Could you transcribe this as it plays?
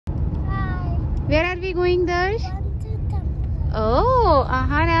Where are we going, Darsh? Oh,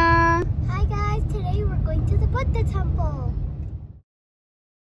 Ahana. Hi guys, today we're going to the Buddha temple.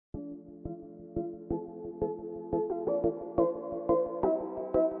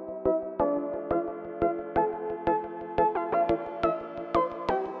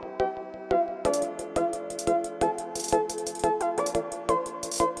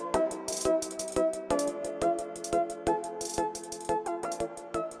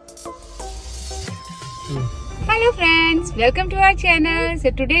 Hello friends, welcome to our channel.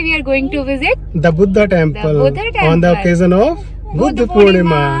 So today we are going to visit the Buddha temple, on the occasion of Buddha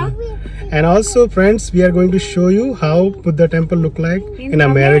Purnima. And also friends, we are going to show you how Buddha temple look like in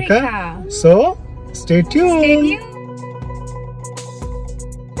America. So stay tuned. Stay tuned.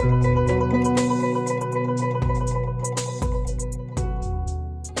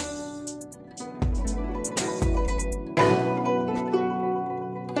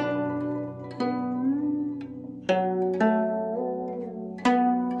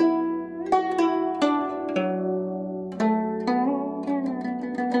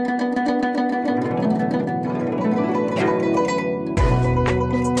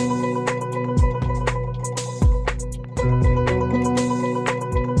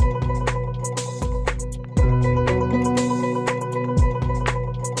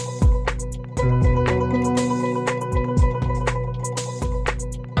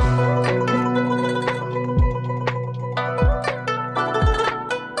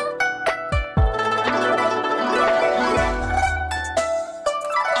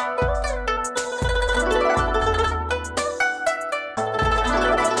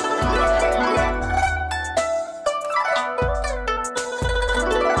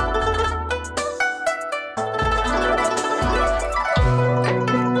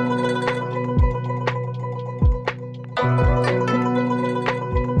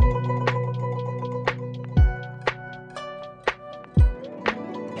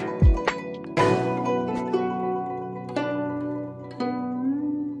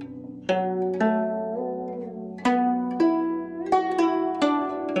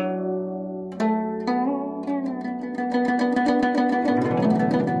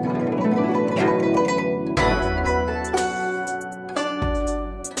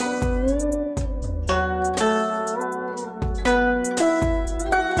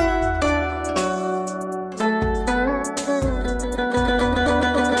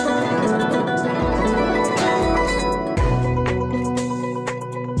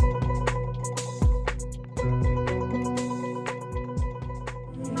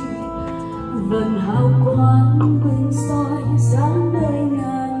 Vần hào quang bên soi sáng nơi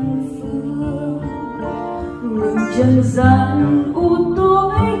ngàn phương, ngừng trần gian u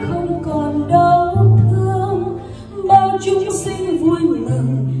tối không còn đau thương, bao chúng sinh vui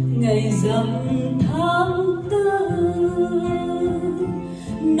mừng ngày rằm tháng tư.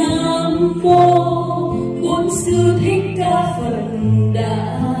 Nam mô Bổn Sư Thích Ca Phật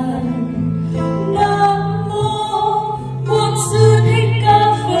Đà. Nam mô Bổn Sư Thích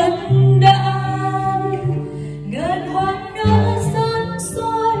Ca Phật Đà. Ngàn hoa đã sáng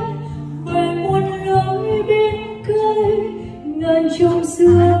soi về muôn lối biển cây, ngàn trong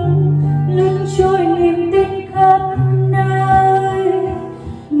sương lưng trôi niềm tin khắp nơi.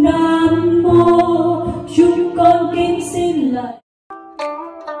 Nam mô chúng con kính xin lại.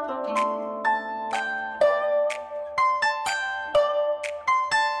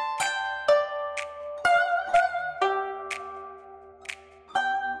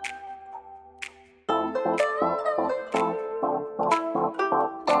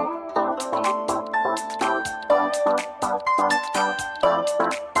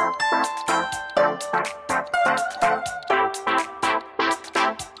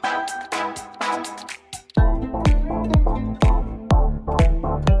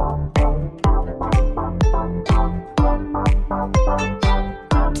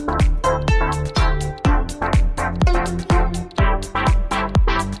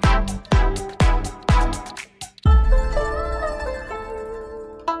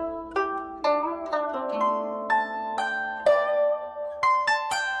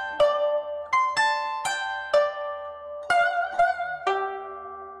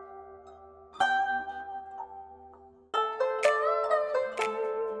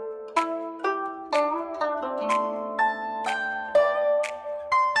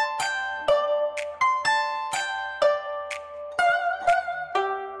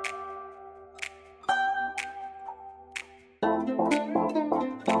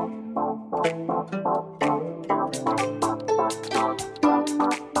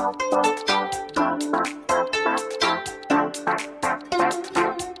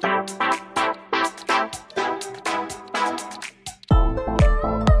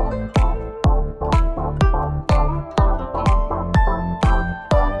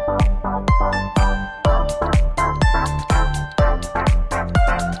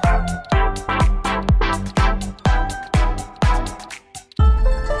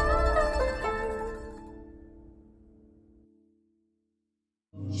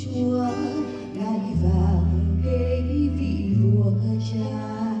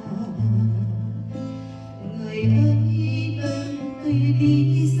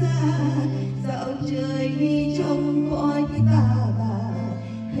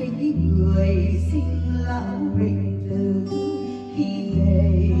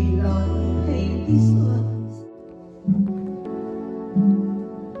 तो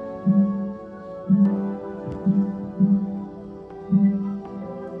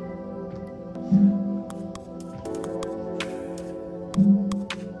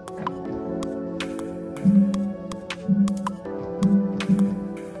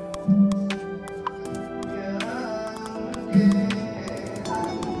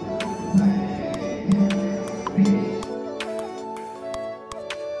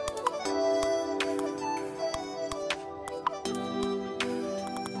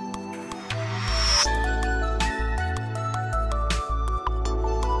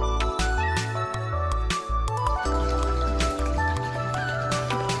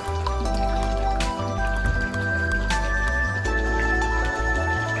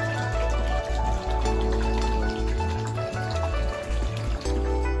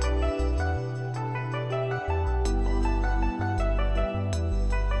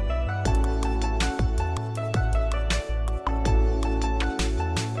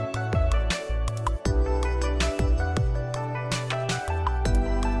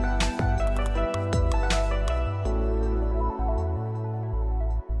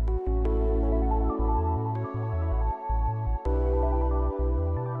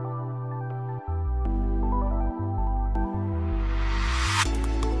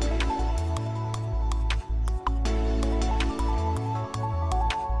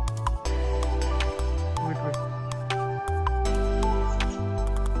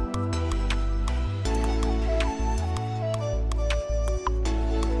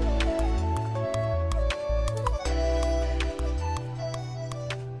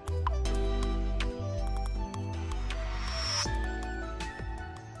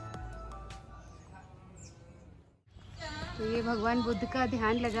ये भगवान बुद्ध का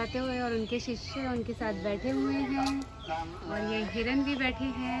ध्यान लगाते हुए और उनके शिष्य उनके साथ बैठे हुए हैं और ये हिरन भी बैठे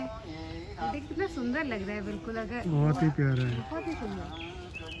हैं। देख कितना सुंदर लग रहा है, बिल्कुल अगर बहुत ही प्यारा है, बहुत ही सुंदर,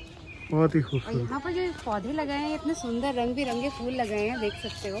 बहुत ही और खूबसूरत। यहाँ पर जो पौधे लगाए हैं इतने सुंदर रंग बिरंगे फूल लगाए हैं, देख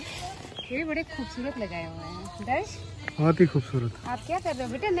सकते हो ये भी बड़े खूबसूरत लगाए हुए हैं। दर्श बहुत ही खूबसूरत। आप क्या कर रहे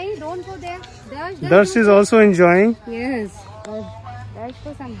हो बेटा? नहीं, डोंट गो देयर। दर्श इज आल्सो एंजॉयिंग। यस, दर्श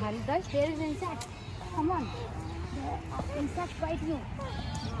को संभाल। दर्श, there is insect, come on, insect bite you.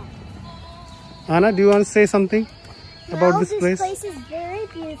 Anna, do you want to say something about this place? This place is very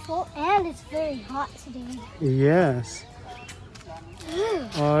beautiful and it's very hot today. Yes.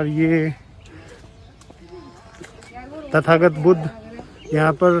 और ये तथागत बुद्ध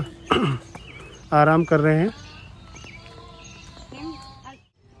यहाँ पर आराम कर रहे हैं।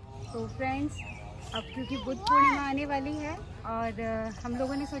 तो फ्रेंड्स, अब क्योंकि बुद्ध पूर्णिमा आने वाली है और हम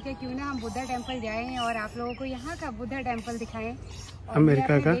लोगों ने सोचा क्यों ना हम बुद्धा टेम्पल जाएं और आप लोगों को यहाँ का बुद्धा टेम्पल दिखाएं। और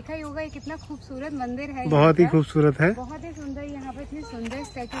अमेरिका का देखा ही होगा, ये कितना खूबसूरत मंदिर है, बहुत ही खूबसूरत है, बहुत ही सुंदर। यहाँ पर इतनी सुंदर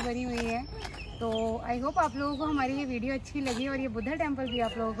स्टैचू बनी हुई है। तो आई होप आप लोगों को हमारी ये वीडियो अच्छी लगी और ये बुद्धा टेम्पल भी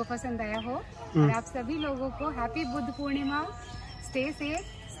आप लोगों को पसंद आया हो। और आप सभी लोगों को हैप्पी Buddha Purnima. Stay safe,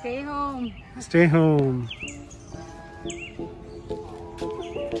 stay home, stay home.